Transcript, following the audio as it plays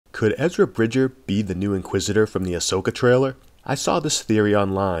Could Ezra Bridger be the new Inquisitor from the Ahsoka trailer? I saw this theory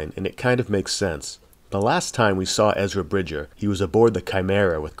online, and it kind of makes sense. The last time we saw Ezra Bridger, he was aboard the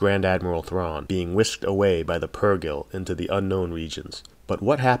Chimera with Grand Admiral Thrawn, being whisked away by the Purrgil into the unknown regions. But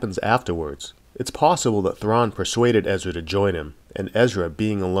what happens afterwards? It's possible that Thrawn persuaded Ezra to join him, and Ezra,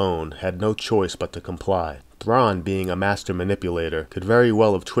 being alone, had no choice but to comply. Thrawn, being a master manipulator, could very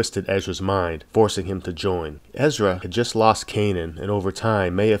well have twisted Ezra's mind, forcing him to join. Ezra had just lost Kanan, and over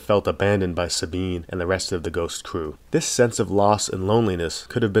time may have felt abandoned by Sabine and the rest of the Ghost crew. This sense of loss and loneliness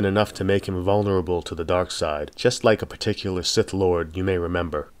could have been enough to make him vulnerable to the dark side, just like a particular Sith Lord you may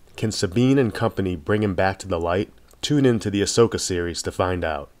remember. Can Sabine and company bring him back to the light? Tune in to the Ahsoka series to find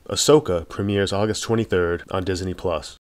out. Ahsoka premieres August 23rd on Disney+.